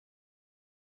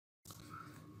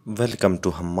Welcome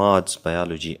to Hammad's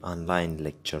Biology Online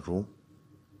Lecture Room.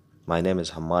 My name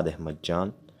is Hammad Ahmad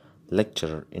Jan,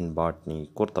 lecturer in Botany,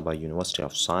 Kurtaba University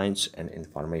of Science and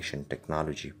Information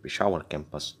Technology, Peshawar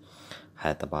Campus,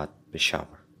 Hyderabad,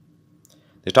 Peshawar.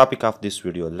 The topic of this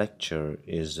video lecture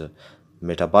is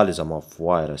metabolism of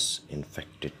virus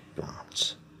infected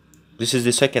plants. This is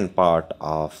the second part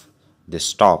of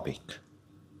this topic.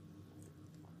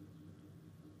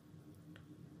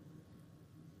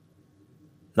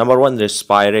 Number one,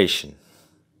 respiration.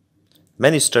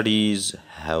 Many studies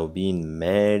have been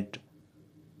made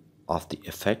of the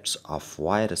effects of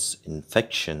virus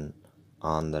infection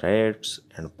on the rates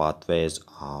and pathways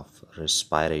of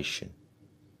respiration.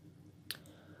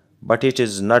 But it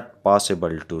is not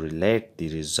possible to relate the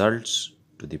results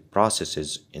to the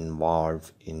processes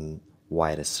involved in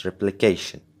virus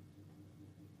replication.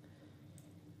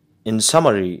 In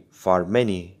summary, for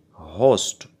many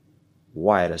host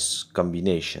virus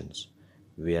combinations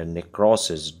where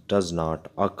necrosis does not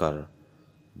occur,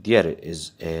 there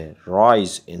is a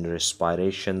rise in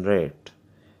respiration rate,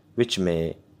 which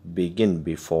may begin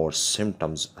before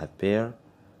symptoms appear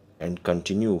and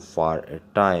continue for a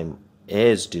time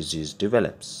as disease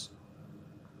develops.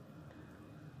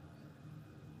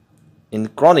 In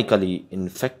chronically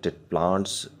infected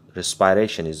plants,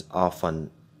 respiration is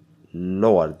often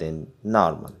lower than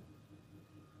normal.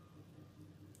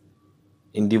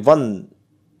 In the one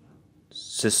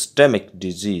systemic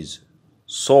disease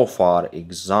so far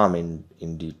examined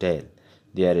in detail,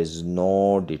 there is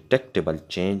no detectable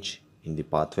change in the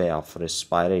pathway of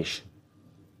respiration.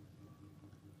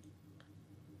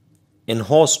 In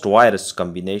host virus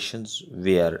combinations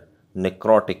where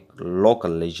necrotic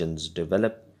local lesions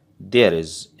develop, there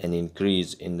is an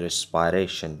increase in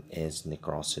respiration as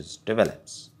necrosis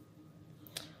develops.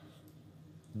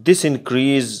 This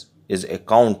increase is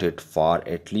accounted for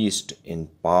at least in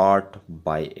part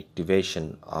by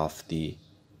activation of the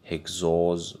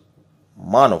hexose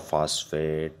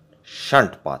monophosphate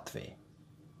shunt pathway.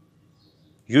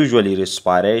 Usually,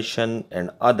 respiration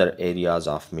and other areas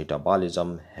of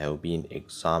metabolism have been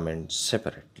examined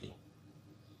separately.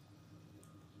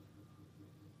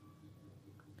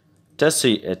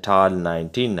 Tessie et al.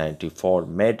 1994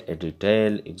 made a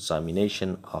detailed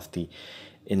examination of the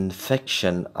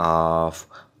infection of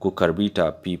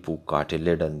Cucurbita pepo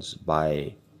cotyledons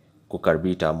by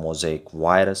Cucurbita mosaic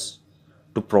virus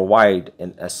to provide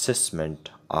an assessment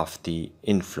of the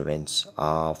influence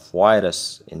of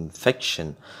virus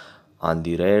infection on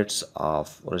the rates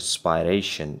of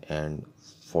respiration and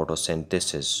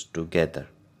photosynthesis together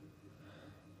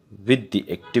with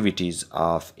the activities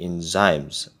of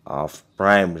enzymes of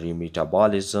primary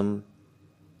metabolism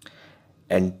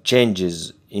and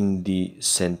changes in the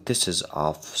synthesis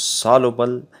of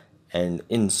soluble and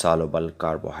insoluble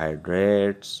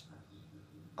carbohydrates,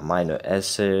 amino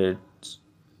acids,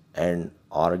 and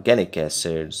organic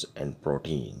acids and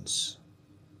proteins.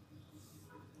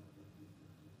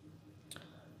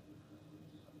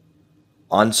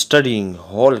 On studying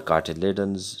whole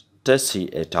cotyledons,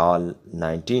 Tessie et al.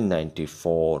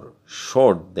 1994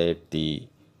 showed that the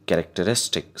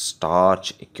characteristic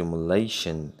starch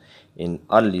accumulation in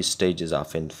early stages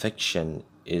of infection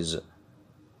is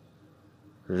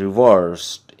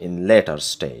reversed in later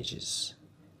stages,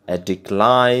 a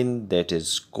decline that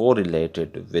is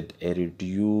correlated with a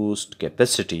reduced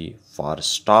capacity for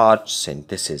starch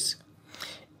synthesis,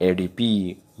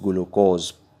 ADP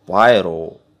glucose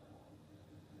pyrrolase,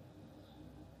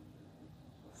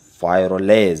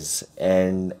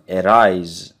 and a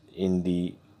rise in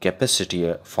the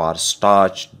capacity for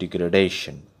starch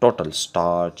degradation, total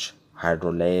starch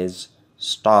hydrolase,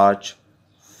 starch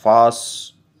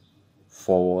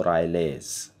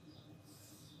phosphorylase.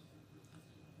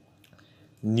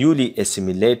 Newly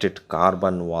assimilated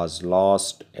carbon was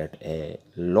lost at a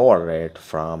lower rate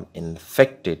from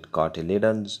infected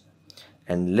cotyledons,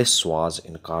 and less was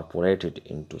incorporated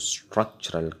into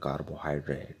structural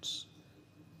carbohydrates.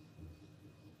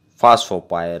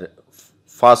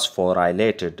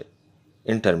 Phosphorylated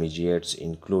intermediates,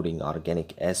 including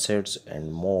organic acids,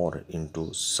 and more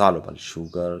into soluble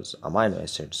sugars, amino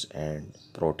acids, and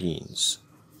proteins.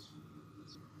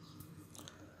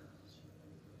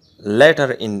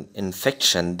 Later in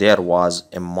infection, there was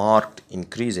a marked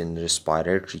increase in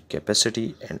respiratory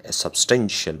capacity and a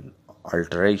substantial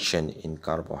alteration in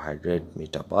carbohydrate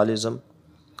metabolism,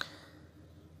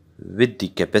 with the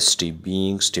capacity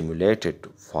being stimulated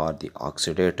for the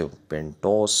oxidative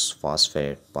pentose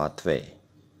phosphate pathway.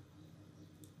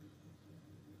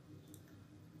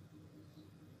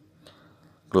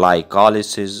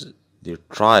 Glycolysis, the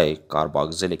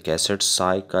tricarboxylic acid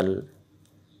cycle,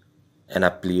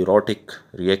 anaplerotic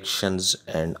reactions,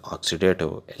 and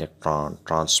oxidative electron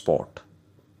transport.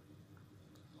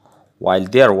 While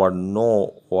there were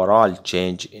no overall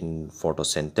change in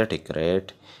photosynthetic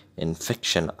rate,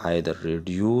 infection either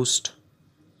reduced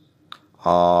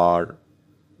or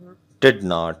did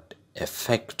not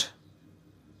affect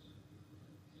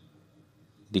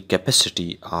the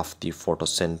capacity of the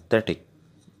photosynthetic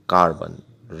carbon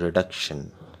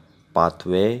reduction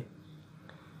pathway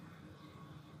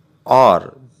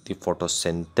or the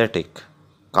photosynthetic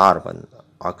carbon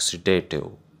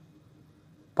oxidative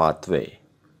pathway.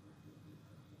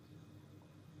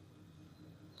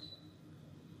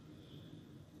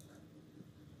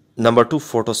 Number two,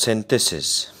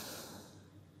 photosynthesis.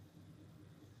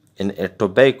 In a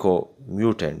tobacco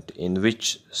mutant in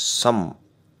which some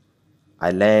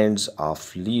islands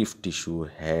of leaf tissue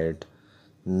had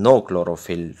no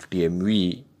chlorophyll,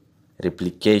 TMV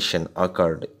replication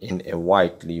occurred in a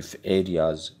white leaf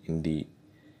areas in the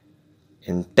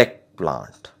intact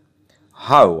plant.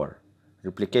 However,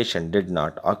 replication did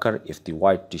not occur if the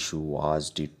white tissue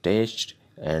was detached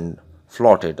and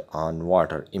floated on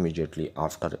water immediately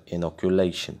after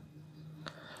inoculation.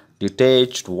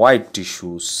 Detached white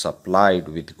tissue supplied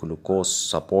with glucose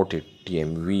supported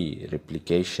TMV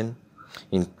replication,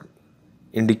 in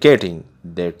indicating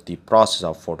that the process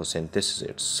of photosynthesis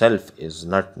itself is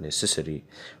not necessary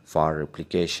for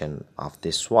replication of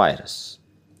this virus.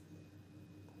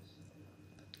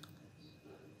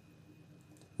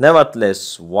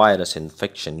 Nevertheless, virus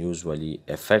infection usually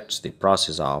affects the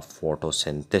process of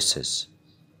photosynthesis.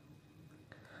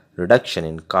 Reduction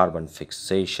in carbon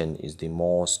fixation is the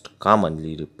most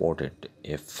commonly reported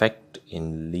effect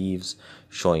in leaves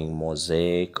showing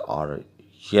mosaic or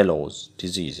yellows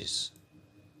diseases.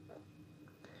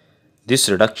 This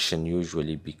reduction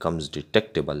usually becomes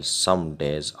detectable some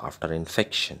days after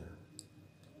infection.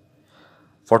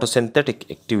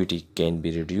 Photosynthetic activity can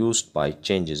be reduced by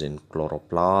changes in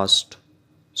chloroplast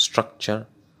structure,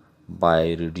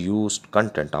 by reduced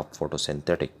content of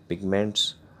photosynthetic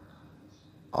pigments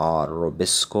or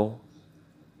rubisco,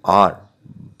 or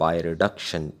by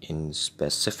reduction in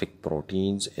specific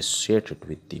proteins associated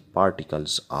with the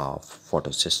particles of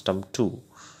photosystem II.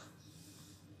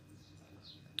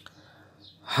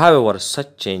 However,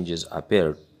 such changes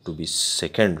appear to be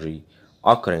secondary,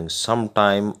 occurring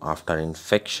sometime after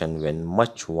infection when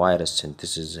much virus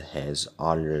synthesis has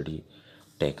already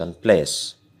taken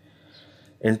place.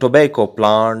 In tobacco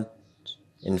plants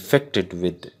infected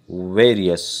with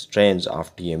various strains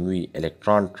of TMV,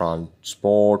 electron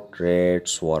transport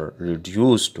rates were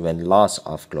reduced when loss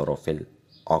of chlorophyll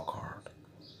occurred.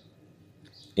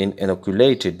 In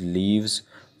inoculated leaves,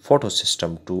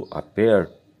 photosystem II appeared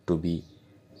to be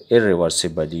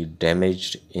irreversibly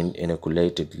damaged in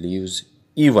inoculated leaves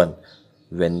even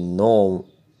when no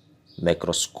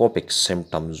macroscopic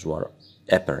symptoms were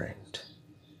apparent.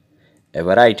 A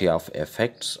variety of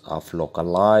effects of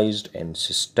localized and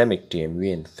systemic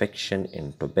TMV infection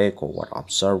in tobacco were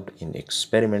observed in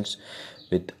experiments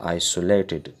with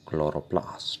isolated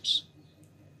chloroplasts.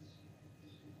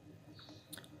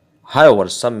 However,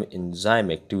 some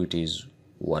enzyme activities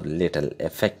were little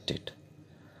affected.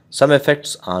 Some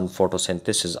effects on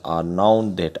photosynthesis are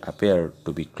known that appear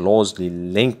to be closely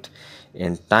linked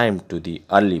in time to the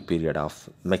early period of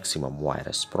maximum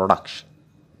virus production.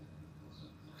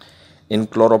 In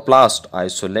chloroplast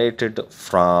isolated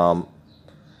from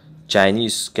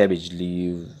Chinese cabbage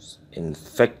leaves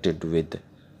infected with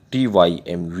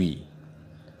TYMV,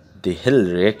 the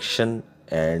Hill reaction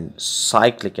and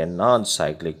cyclic and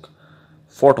non-cyclic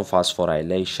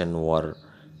photophosphorylation were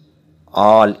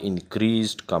all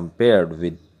increased compared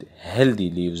with healthy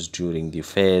leaves during the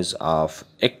phase of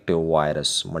active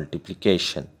virus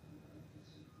multiplication.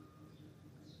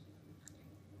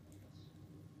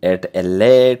 At a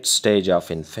late stage of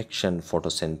infection,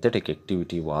 photosynthetic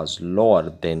activity was lower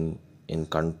than in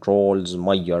controls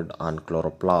measured on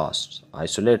chloroplasts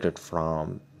isolated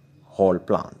from whole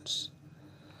plants.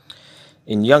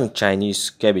 In young Chinese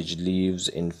cabbage leaves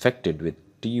infected with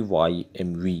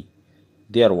TYMV,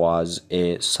 there was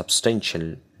a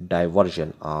substantial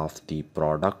diversion of the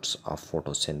products of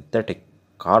photosynthetic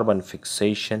carbon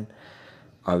fixation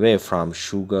away from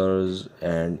sugars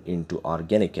and into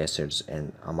organic acids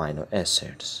and amino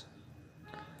acids.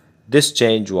 This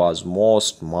change was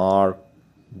most marked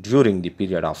during the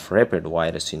period of rapid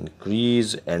virus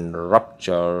increase and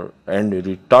rupture and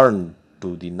returned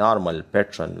to the normal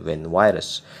pattern when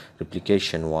virus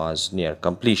replication was near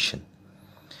completion.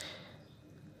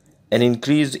 An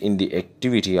increase in the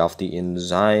activity of the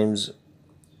enzymes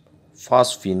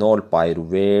Phosphenol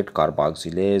pyruvate,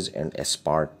 carboxylase, and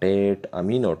aspartate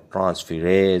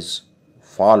aminotransferase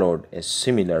followed a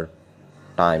similar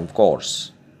time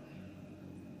course.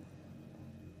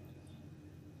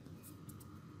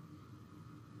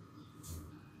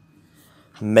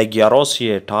 Magyarossi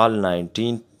et al.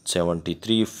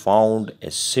 1973 found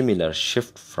a similar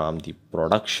shift from the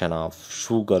production of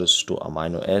sugars to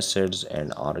amino acids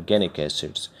and organic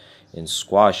acids in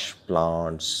squash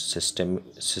plants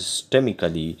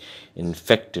systemically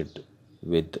infected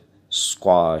with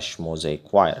squash mosaic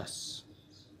virus.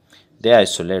 They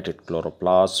isolated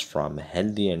chloroplasts from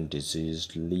healthy and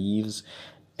diseased leaves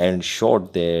and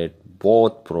showed that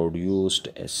both produced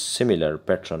a similar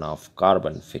pattern of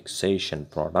carbon fixation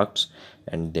products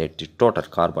and that the total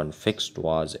carbon fixed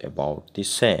was about the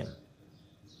same.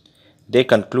 They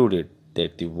concluded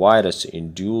that the virus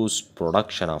induced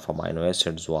production of amino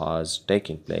acids was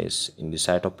taking place in the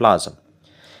cytoplasm.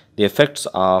 The effects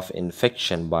of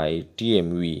infection by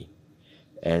TMV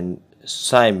and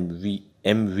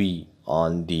SIMV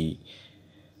on the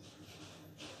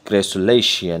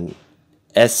cressolation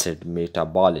acid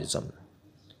metabolism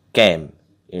came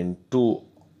in two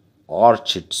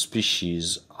orchid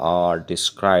species are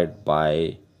described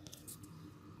by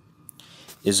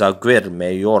Izaguirre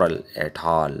Mayoral et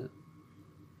al.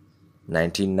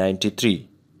 1993.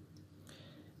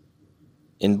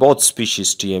 In both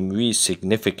species, TMV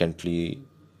significantly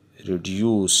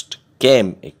reduced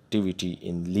CAM activity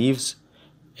in leaves,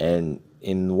 and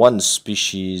in one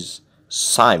species,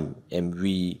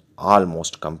 SIMV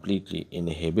almost completely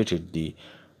inhibited the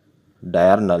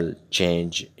diurnal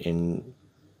change in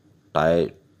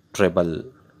titratable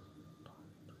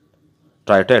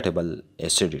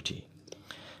acidity.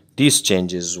 These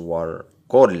changes were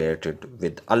correlated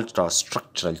with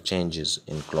ultrastructural changes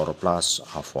in chloroplasts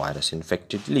of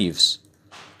virus-infected leaves.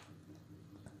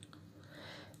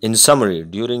 In summary,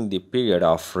 during the period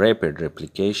of rapid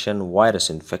replication, virus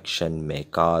infection may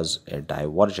cause a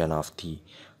diversion of the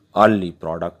early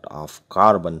product of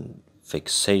carbon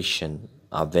fixation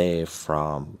away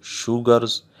from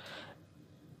sugars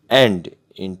and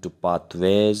into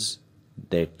pathways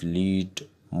that lead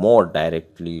more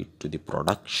directly to the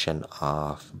production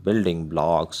of building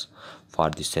blocks for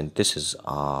the synthesis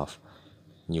of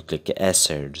nucleic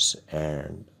acids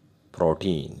and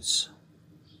proteins.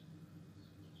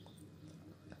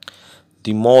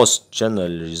 The most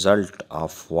general result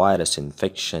of virus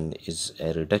infection is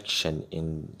a reduction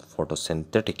in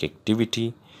photosynthetic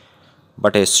activity,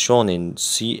 but as shown in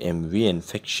CMV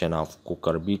infection of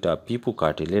Cucurbita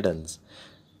pipucotyledons,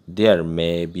 there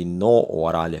may be no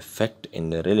overall effect in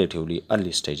the relatively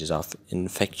early stages of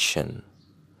infection.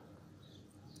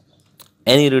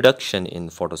 Any reduction in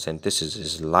photosynthesis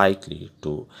is likely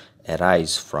to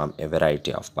arise from a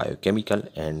variety of biochemical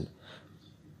and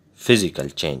physical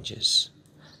changes.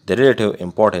 The relative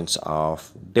importance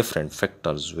of different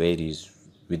factors varies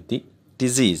with the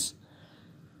disease.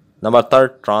 Number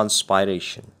third,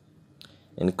 transpiration.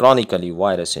 In chronically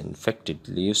virus infected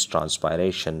leaves,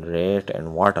 transpiration rate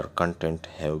and water content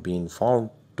have been found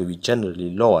to be generally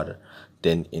lower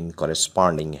than in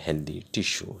corresponding healthy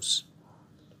tissues.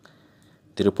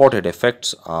 The reported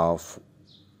effects of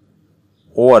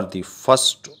over the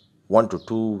first 1 to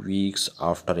 2 weeks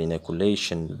after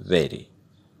inoculation vary.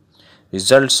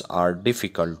 Results are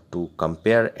difficult to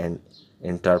compare and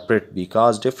interpret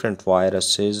because different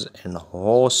viruses and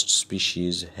host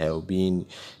species have been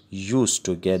used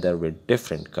together with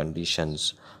different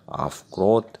conditions of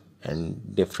growth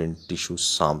and different tissue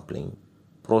sampling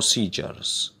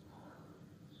procedures.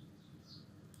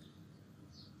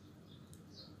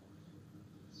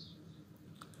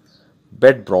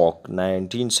 Bedbrock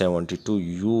 1972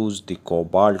 used the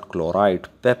cobalt chloride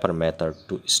pepper method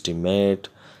to estimate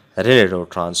relative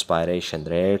transpiration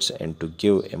rates and to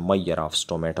give a measure of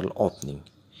stomatal opening.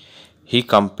 He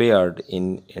compared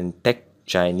in intact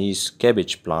Chinese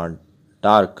cabbage plant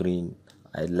dark green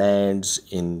islands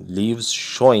in leaves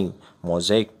showing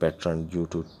mosaic pattern due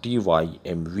to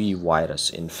TYMV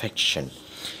virus infection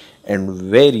and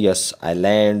various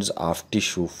islands of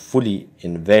tissue fully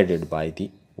invaded by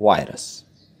the virus.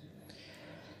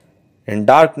 In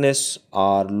darkness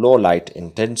or low light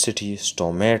intensity,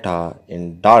 stomata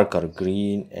in darker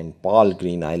green and pale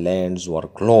green islands were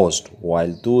closed,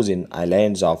 while those in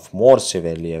islands of more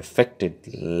severely affected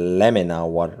lamina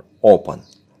were open.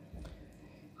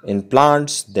 In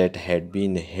plants that had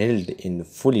been held in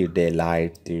fully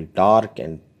daylight, the dark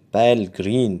and pale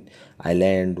green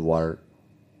islands were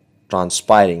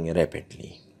transpiring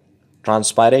rapidly.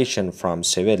 Transpiration from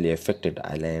severely affected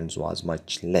islands was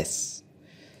much less.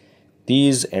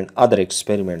 These and other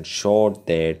experiments showed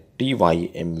that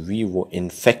TYMV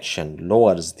infection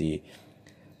lowers the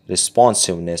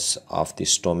responsiveness of the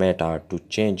stomata to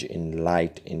change in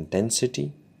light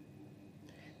intensity,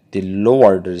 the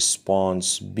lowered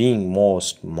response being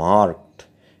most marked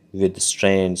with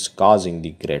strains causing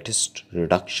the greatest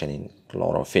reduction in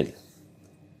chlorophyll.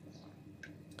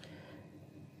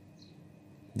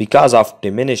 Because of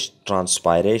diminished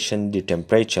transpiration, the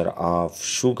temperature of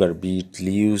sugar beet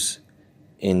leaves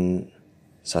in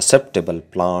susceptible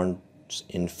plants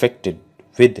infected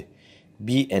with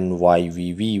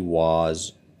BNYVV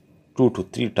was 2 to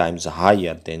 3 times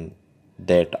higher than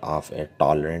that of a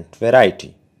tolerant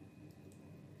variety.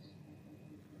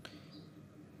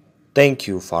 Thank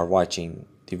you for watching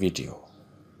the video.